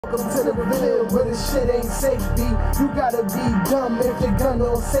Welcome to the ville where the shit ain't safety. You gotta be dumb if your gun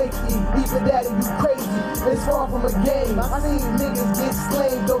on safety. Even that if you crazy, it's far from a game. I seen niggas get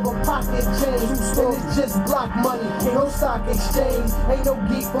slaved over pocket change. And it's just block money, no stock exchange. Ain't no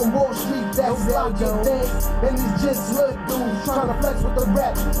geek from Wall Street that's locking things. And it's just hood dudes trying to flex with the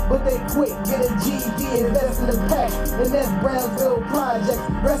rap. But they quit, get a GED, invest in the pack. And that's Brownsville Projects,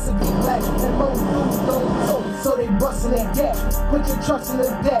 recipe black. And most dudes don't talk, so they bustin' that gap. Put your trust in the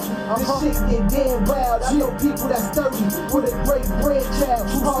deck. This shit get damn wild. I know people that's 30 with a great grandchild.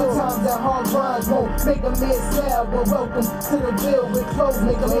 Hard times and hard grinds won't make a man sad. But welcome to the ville with clothes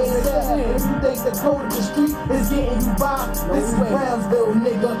make a man sad. If you think the code of the street is getting you by, this is Brownsville,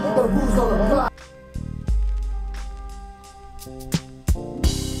 nigga. The rules on the block.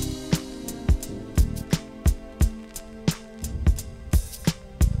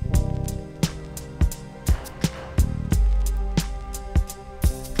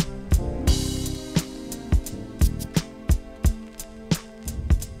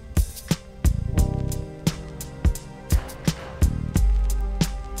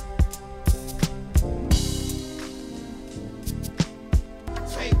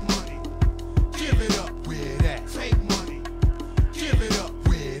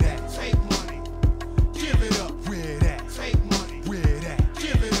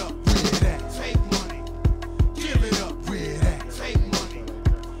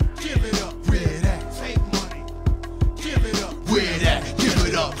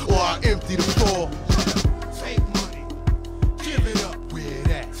 Empty the floor. Fake money. Give it up. Where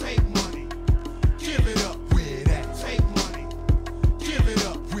that? Fake money. Give it up. Where that? Fake money. Give it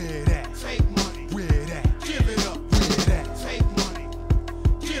up. Where that? Fake money. Where that? Give it up. Where that? Fake money.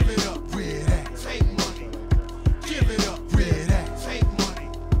 Give it up. Where that? Fake money. Give it up. Where that? Fake money.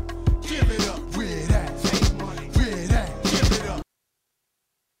 Give it up. Where that? Fake money. Where that? Give it up.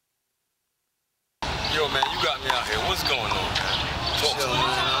 Yo, man, you got me out here. What's going on, man? Talk to me.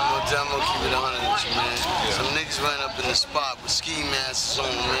 I'm gonna keep it 100 with you, man. Yeah. Some niggas ran up in the spot with ski masks on,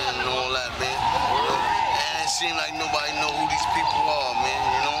 man, and all that, man. And it seemed like nobody know who these people are, man,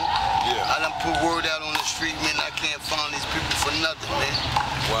 you know? Yeah. I done put word out on the street, man, I can't find these people for nothing, man.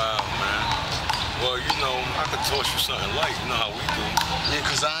 Wow, man. Well, you know, I could toss you something light, you know how we do. Yeah,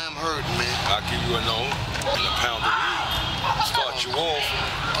 because I am hurting, man. I'll give you a no and a pound of weed. Start you off.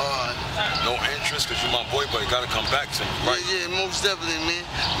 No interest, because you're my boy, but you gotta come back to me, right? Yeah, most definitely, man.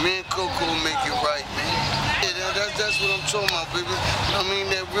 Me and Coco make it right, man. Yeah, that's what I'm talking about, baby. I mean,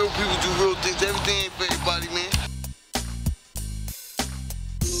 that real people do real things. Everything ain't for everybody, man.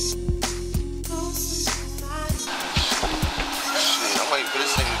 Shit, I'm waiting for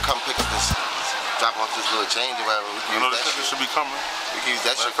this nigga to come pick up this, drop off this little change or whatever. You know this nigga should be coming. We can use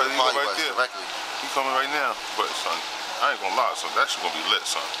that shit for the party bus directly. He coming right now, but son, I ain't gonna lie, son. That shit gonna be lit,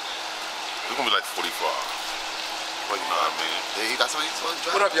 son. It's gonna be like 45. Well, you know what I mean? Yeah, he got somebody to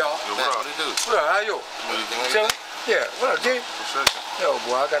drive. What up, y'all? Yo, That's what what it do. What up, how you? Chillin'? Yeah, what up, G? Yo,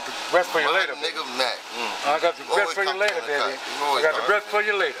 boy, I got the rest for you later. Nigga, Mac. I got the rest for you later, baby. I got the rest for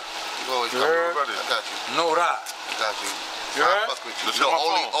you later. You always come. I got you. No doubt. I got you. You heard? I fuck with you. You're the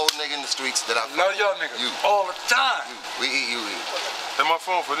only old nigga in the streets that I fuck with. Love y'all niggas. You. All the time. We eat, you eat. Hit my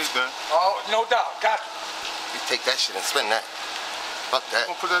phone for anything. Oh, no doubt. Got you. We take that shit and spend that. Fuck that.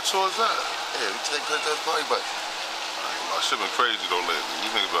 I'm gonna put that towards that. Yeah, we take that to the party bus. My shit been crazy though lately.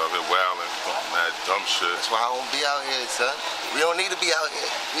 These niggas out here wilding, mad dumb shit. That's why I don't be out here, son. We don't need to be out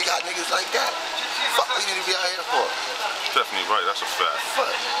here. We got niggas like that. Fuck we need to be out here for? Definitely right, that's a fact.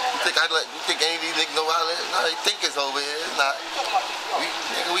 Fuck. You think any of these niggas know out here? No, they think it's over here. It's not.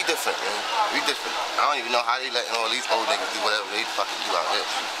 We different, man. We different. I don't even know how they letting all these old niggas do whatever they fucking do out here.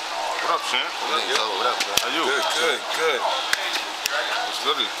 What up, Chan? What up, man? How you? Good. What's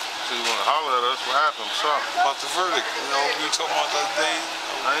good? So you wanna holler at us? What happened? What's up? About the verdict, you know, we were talking about the other day.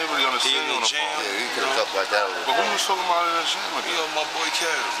 I ain't really on the scene on the phone. Yeah, we could have talked like that. But who you was talking about in the jam again? You know, my boy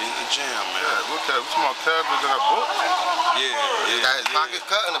Kev, he in the jam, man. Yeah, look at it. We talking about Kev that got booked? Yeah. Got his pockets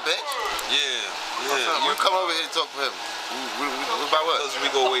cut on the bench? Yeah. You come over here to talk to him. What about what? Because we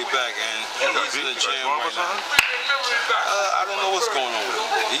go way back, and he's in the jam right now. I don't know what's going on with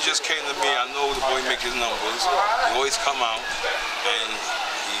him. He just came to me. I know the boy make his numbers. He always come out, and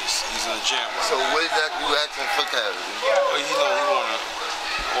he's in the jam right So now. what exactly you asking for Kev? Well, he want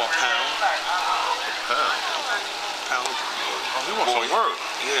a pound. Pound. Oh, he wants some work.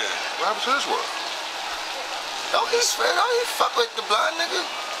 Yeah. What happened to his work? Don't he swear? Don't he fuck with the blind nigga?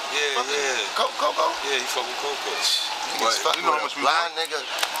 Yeah. Coco? Yeah, he fuck with Coco. He's fucking with a blind nigga.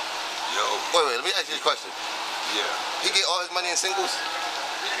 Yo. Wait, let me ask you a question. Yeah. He get all his money in singles?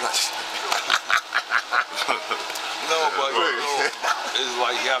 No, but you know, it's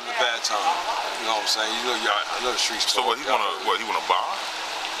like he having a bad time. You know what I'm saying? You know, I know the streets. So what, he wanna buy?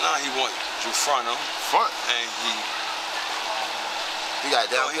 Nah, he want you front him. Front? And he got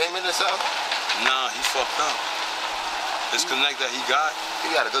down payment or something? Nah, he fucked up. His connect that he got. He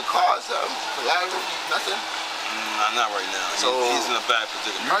got a good car or something? Collateral? Nothing? Nah, not right now. So he's in a bad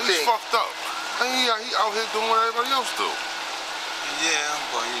predicament. How he's fucked up? He out here doing what everybody else do. Yeah,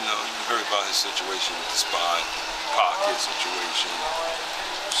 but you know, you heard about his situation with the spy, pocket situation.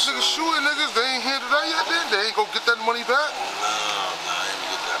 Niggas shooting niggas, they ain't handled that yet then? They ain't gonna get that money back? Nah, I ain't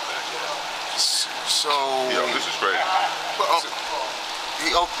gonna get that back yet. So... Yo, this is crazy. But,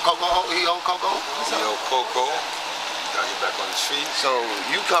 he owe Coco? He owe Coco? He owe Coco. He gotta get back on his feet. So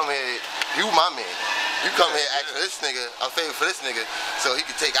you come here, you my man. You come here ask for this nigga, a favor for this nigga, so he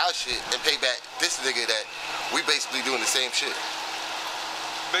can take our shit and pay back this nigga that we basically doing the same shit.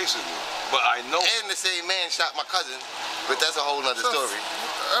 Basically. But I know. And the same man shot my cousin, but that's a whole nother story.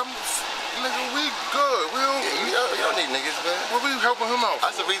 Nigga, we good. We don't, you don't need niggas, man. What we helping him out for?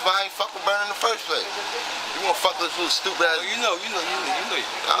 That's the reason why I ain't fuck with Burn in the first place. You wanna fuck with this little stupid ass. You know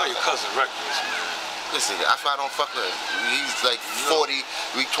your cousin reckless, man. Listen, that's why I don't fuck with him. He's like 40,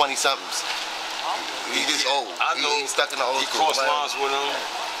 we 20 somethings. He just old. I know. He's stuck in the old he school. He crossed lines with him.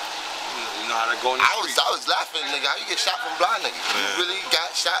 You know how to go in the street. I was laughing, nigga. How you get shot from a blind nigga? Yeah. You really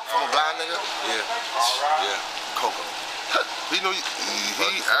got shot from a blind nigga? Yeah. Yeah. Coco. You know,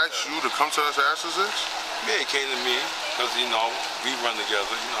 he asked you to come to us and ask us this? Yeah, he came to me, because, you know, we run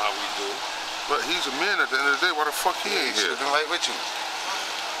together. You know how we do. But he's a man at the end of the day. Why the fuck he ain't here? He right with you.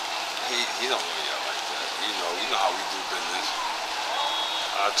 He don't really out like that. You know how we do business.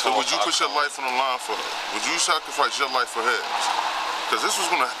 So would you put your life on the line for her? Would you sacrifice your life for hers? Because this was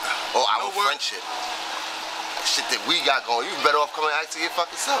gonna... Oh, our friendship. Shit that we got going. You better off coming and ask to your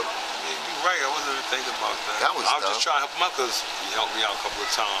fucking self. Yeah, you're right. I wasn't even thinking about that. That was I was just trying to help him out because he helped me out a couple of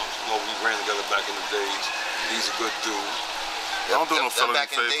times. You know, we ran together back in the days. He's a good dude. I don't do no felony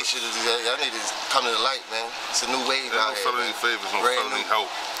back in the day shit, y'all need to come to the light, man. It's a new wave out here. No felony favors, no felony help.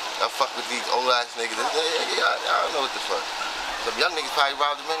 I fuck with these old ass niggas. I don't know what the fuck. Some young niggas probably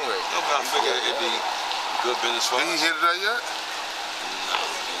robbed him anyway. No, but I figured it'd be good business for us. Did he hear that yet?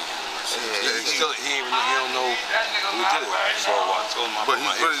 No, he don't know who did it. So I told him but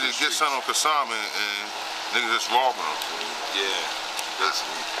he's ready to get something on consignment and niggas just robbing him. Yeah.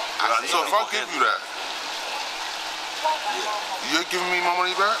 So if I give you that, you're giving me my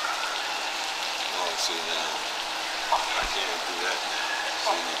money back? Oh, see now, I can't do that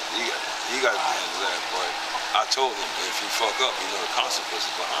now. See, he got to handle that, but I told him if he fuck up, you know the consequences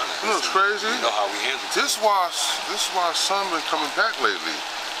behind it. You know what's crazy? You know how we handle it. This is why son been coming back lately.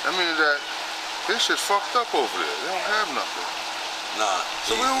 I mean that this shit's fucked up over there. They don't have nothing. Nah.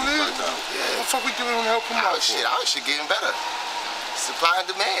 So we don't need it. What the fuck we giving him help him out for? Shit, our shit getting better. Supply and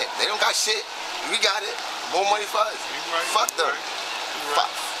demand. They don't got shit. We got it. More money for us. Fuck them.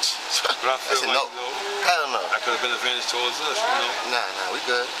 Fuck. But I feel like, no. Hell no. That could have been an advantage towards us, you know? Nah, we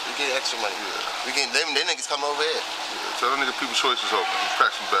good. We get extra money. We get them niggas come over here. Tell them nigga People's Choice is open.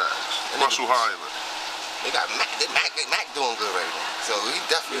 Crack some bags. Russell Highland. They got Mac doing good right now. So he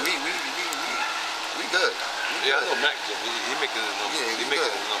definitely we good. Yeah, I know Mac. He making his number. Yeah, he making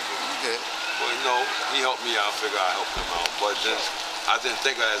his number. We good. Well, you know, he helped me out. I figured I helped him out. But then I didn't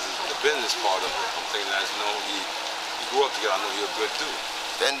think of it as the business part of it. I'm thinking as, you know, he grew up together. I know he's a good dude.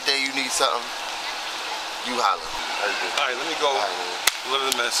 Then the day you need something, you holler. All right, let me go.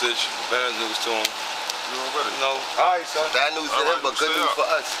 Deliver the message. Bad news to him. You already know. All right, son. Bad news for him, but good news for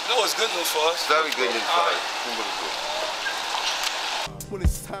us. No, it's good news for us. Very good news for us. When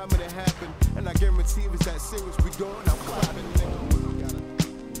it's time and it happened, and I guarantee if it's that serious, we going out clapping.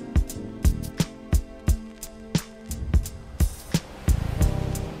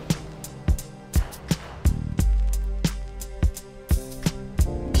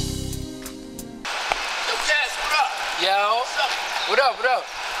 Yo, what up? What's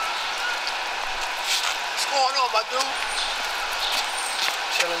going on, my dude?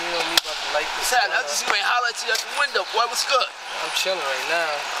 Chilling, you know me about to light this. I just went holler at you at the window, boy. What's good? I'm chilling right now.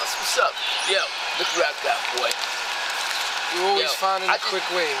 That's what's up. Yo, look what I got, boy. You always finding a quick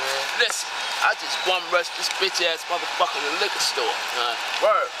way, man. Listen, I just bum rushed this bitch ass motherfucker in the liquor store.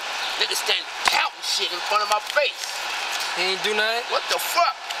 Word. Nigga standing counting shit in front of my face. He ain't do nothing? What the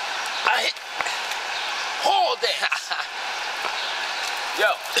fuck? I hit all that. Yo,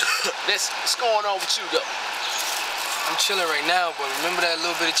 listen, what's going on with you though? I'm chilling right now, but remember that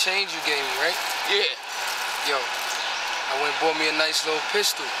little bit of change you gave me, right? Yeah. Yo, I went and bought me a nice little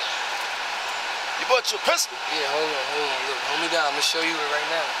pistol. You bought your pistol? Yeah, hold on, look, hold me down. I'm gonna show you it right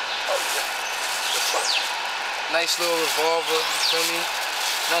now. Oh, yeah. Nice little revolver, you feel me?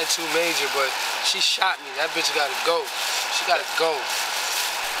 Nothing too major, but she shot me. That bitch gotta go. She gotta go.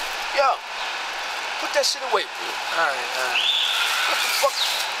 Yo, put that shit away, bro. Alright. What the fuck?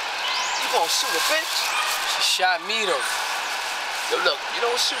 You gonna shoot a bitch? She shot me though. Yo, look, you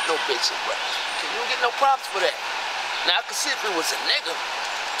don't shoot no bitches, bro. You don't get no props for that. Now, I could see if it was a nigga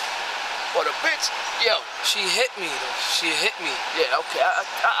or the bitch. Yo. She hit me though. She hit me. Yeah, okay.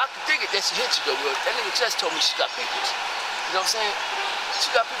 I could dig it that she hit you though, bro. That nigga just told me she got peoples. You know what I'm saying? She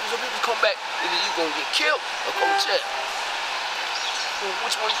got peoples, so people come back, either you gonna get killed or go to jail. Well,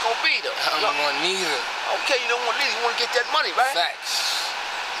 which one you gonna be though? I don't want neither. Okay, you don't want neither. You wanna get that money, right? Facts.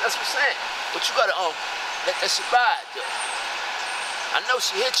 That's what I'm saying. But you gotta let that shit ride though. I know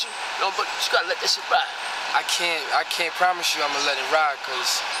she hit you, but you gotta let that shit ride. I can't promise you I'm gonna let it ride,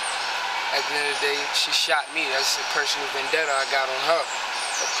 cause at the end of the day, she shot me. That's the personal vendetta I got on her.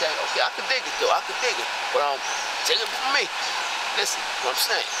 Okay, I can dig it though. I can dig it. But take it from me. Listen, what I'm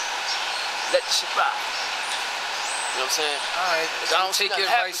saying. Let the shit ride. You know what I'm saying? Alright, I'm gonna take your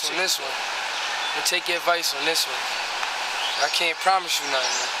advice on this one. I'm gonna take your advice on this one. I can't promise you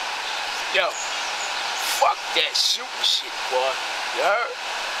nothing, man. Yo, fuck that shooting shit, boy. You heard?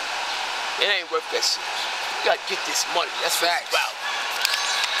 It ain't worth that shit. You gotta get this money. That's facts. What it's about.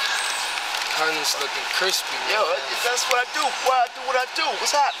 Honey's looking crispy, man. Yo, that's what I do. Boy, I do what I do.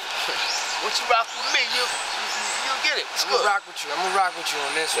 What's happening? Once you rock with me, you'll get it. It's I'm gonna rock with you. I'm gonna rock with you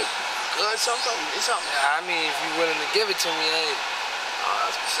on this one. Good, something. It's something. Yeah, I mean, if you're willing to give it to me, hey.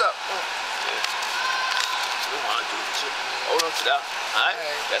 That's what's up. You know how I do it, too. Hold on to that. All right?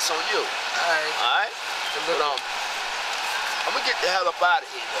 That's on you. All right. All right? But, I'm gonna get the hell up out of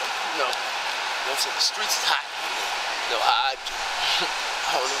here, though. You know what I'm saying? The streets is hot. You know how I do.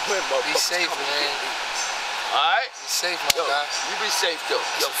 I don't know when motherfuckers be safe, man. All right? Be safe, my guy. You be safe, though.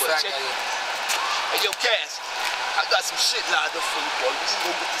 Yo, but check it. Hey, yo, Cass. I got some shit lined up for you, boy. You can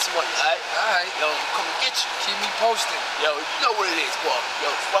go get this money, all right? All right. Yo, I'm coming get you. Keep me posted. Yo, you know what it is, boy. Yo,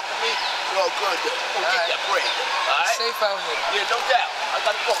 fuck with me. It's all good, though. I'm gonna get that bread, though. All right? Safe out here. Yeah, no doubt. I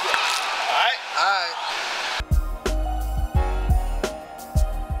gotta go here. All right? All right.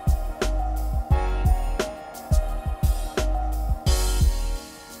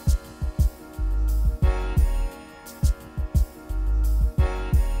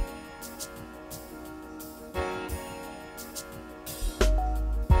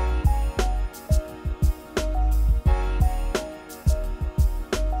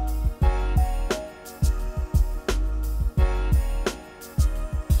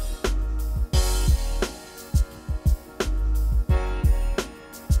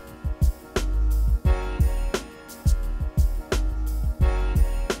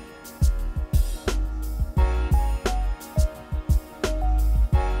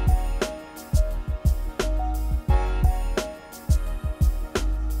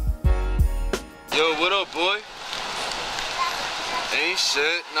 Yo, what up, boy? Ain't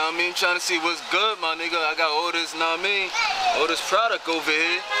shit, know what I mean? Trying to see what's good, my nigga. I got all this, know what I mean? All this product over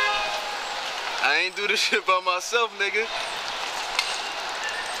here. I ain't do this shit by myself, nigga.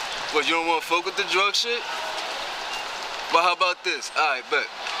 What, you don't want to fuck with the drug shit? But how about this? Alright, bet.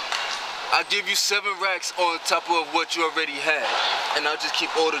 I give you 7 racks on top of what you already had. And I'll just keep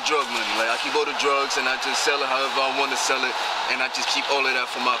all the drug money. Like, I keep all the drugs and I just sell it however I want to sell it. And I just keep all of that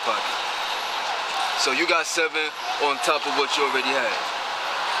for my pocket. So you got 7 on top of what you already had.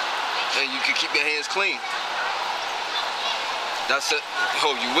 And you can keep your hands clean. That's it.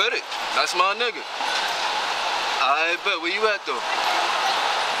 Oh, you with it? That's my nigga. I bet. Where you at, though?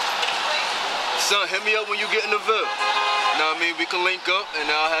 Son, hit me up when you get in the ville. Know what I mean? We can link up, and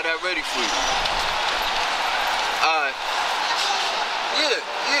I'll have that ready for you. Alright.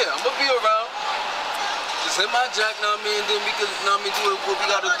 Yeah, I'm gonna be around. Just hit my jack, know what I mean? Then we can, know what I mean, do what we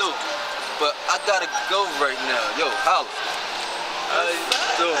gotta do. But I gotta go right now. Yo, holla. How you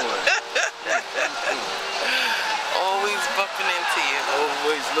doing? Always bumping into you.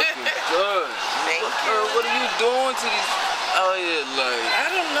 Always looking good. Thank you. What are you doing to these out here, like?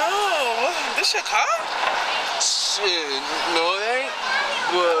 I don't know. This your car? Shit, no it ain't.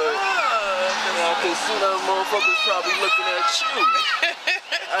 But I can see that motherfuckers probably looking at you.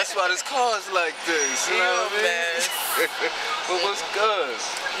 That's why this car's like this. You know what I mean? But what's good?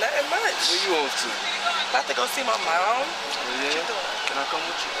 Nothing much. Where you off to? About to go see my mom. Oh, yeah? What you doing? Can I come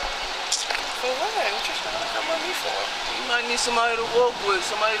with you? For what? What you trying to come with me for? You might need somebody to walk with,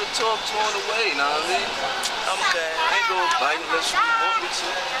 somebody to talk to on the way, know what I mean? I'm good. I ain't gonna bite unless you want me to.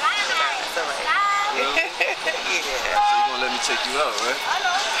 That's all right. Really? Yeah. So you gonna let me take you out, right?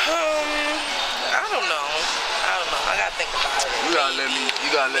 I don't know. I gotta think about it. You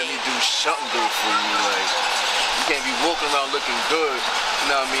gotta let me do something good for you. Like, you can't be walking around looking good. You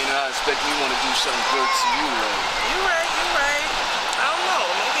know what I mean? And I expect me want to do something good to you. Like, You right. I don't know.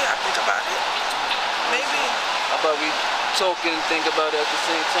 Maybe I think about it. Maybe. how about we talk and think about it at the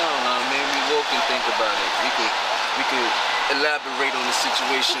same time? Huh? Maybe we walk and think about it. We could elaborate on the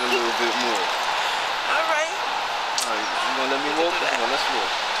situation a little bit more. All right. All right, you gonna let me walk? Come on, let's walk.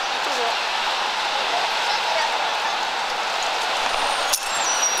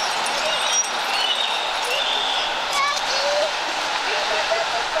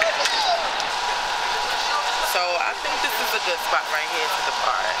 So I think this is a good spot right here to the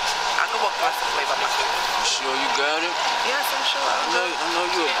park. I can walk the rest of the way by myself. You sure you got it? Yes, I'm sure. I know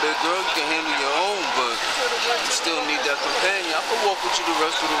you're a big girl, you can handle your own, but you still need that companion. I can walk with you the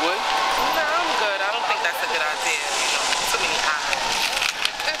rest of the way. No, I'm good. I don't think that's a good idea. You know, too many eyes.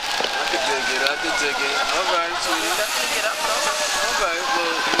 I could dig it. All right, sweetie. Definitely get up, though. All right,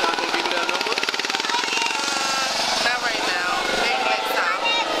 well, you're not gonna give me that number? Not right now. Maybe next time.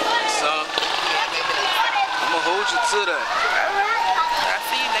 Son? Yeah, maybe next time. I'm gonna hold you to that. All right. I'll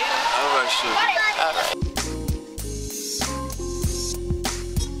see you later. All right, sugar. All right.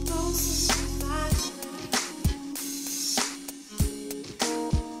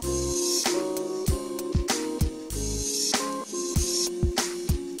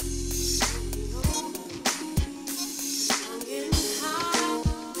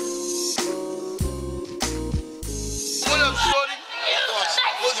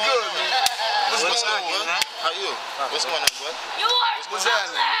 How you? What's going on, bud? What's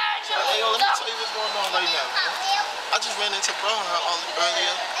happening? Hey, yo, let me tell you what's going on right now, man. I just ran into Burnhard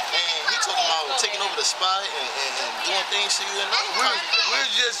earlier, and he talking about taking over the spot and doing things to you and all. We were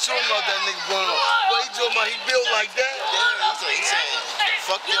just talking about that nigga Burnhard. What he talking about? He built like that? Yeah, he's saying,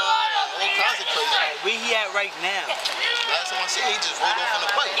 fuck y'all and all kinds of crazy. Where he at right now? Last time I seen him, he just rolled off on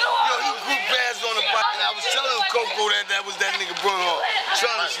the bike. Yo, he grew fast on the bike, and I was telling Coco that was that nigga Burnhard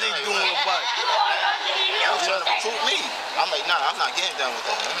trying to sneak doing the bike. He was trying to recruit me. I'm like, nah, I'm not getting down with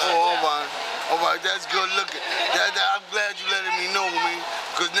that. Oh, all right, that's good looking. I'm glad you letting me know, man,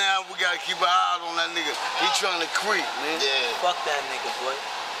 because now we gotta keep an eye out on that nigga. He trying to creep, man. Yeah. Fuck that nigga, boy.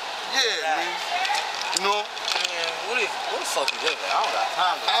 Yeah, man. You know? Where the fuck you live at? I don't got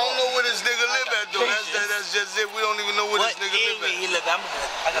time. I don't know where this nigga live at, though. That's just it. We don't even know where this nigga live at. He live at?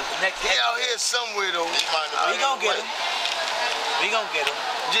 I got the next. He out here somewhere, though. We gonna get him. We gonna get him.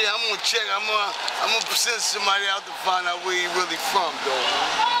 Yeah, I'm gonna check. I'm gonna send somebody out to find out where he really from, though.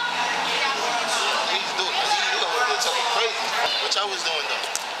 He's doing something crazy. What y'all was doing, though?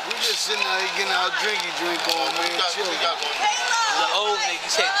 We just sitting out here getting our drinky drink on, man. Chill. The old nigga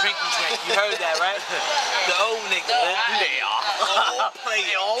said drinky drink. You heard that, right? The old nigga. Old player.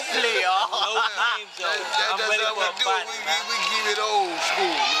 Old player. No names, though. I'm ready for a fight, man. We keep it old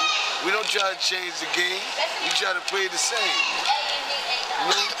school, man. We don't try to change the game. We try to play the same.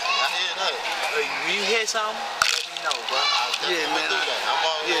 You know? I hear that. When you hear something, let me know, bro. Yeah, man. I'm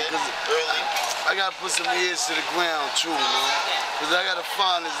already early. I gotta put some ears to the ground, too, man. Because I gotta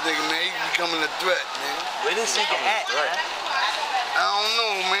find this nigga, man. He becoming a threat, man. Where this nigga at, man? I don't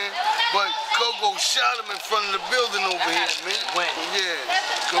know, man. But Coco shot him in front of the building over here, man. When? Yeah.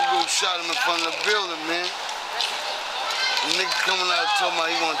 Coco shot him in front of the building, man. The nigga coming out talking about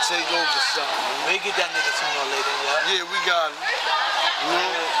he gonna take over something, man. We get that nigga sooner or later, yeah? Yeah, we got him. You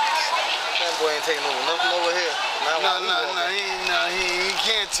know? That boy ain't taking over nothing over here. Nah, he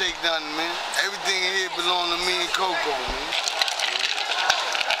can't take nothing, man. Everything here belong to me and Coco, man.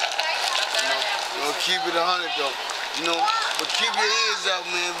 You know, keep it 100 though. You know, but keep your ears out,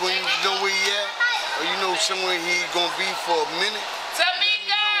 man. When you know where he at, or you know somewhere he gonna be for a minute.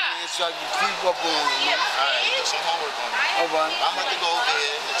 So I can creep up on him, man. Alright, do some homework on it. Alright. I'm about to go over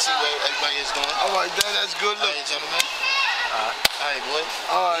here and see where everybody is going. Alright, that's good. Look. Alright, gentlemen. Alright, boy.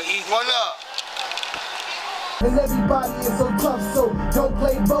 Alright, one up. And everybody is so tough, so don't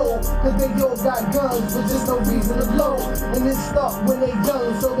play bold. Cause they all got guns, but just no reason to blow. And it start when they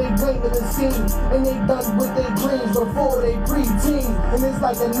young, so they blaming the scene. And they done with their dreams before they pre-teen. And it's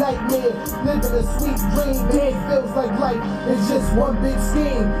like a nightmare, living a sweet dream. And it feels like life is just one big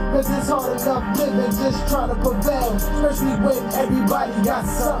scheme. Cause it's hard enough living, just trying to prevail. Especially when everybody got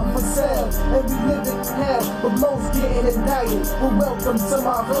something for sale. And we live in hell, but most getting indicted. But welcome to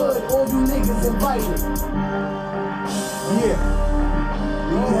my hood, all you niggas invited. Yeah,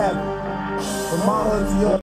 there you have it. From my hood to your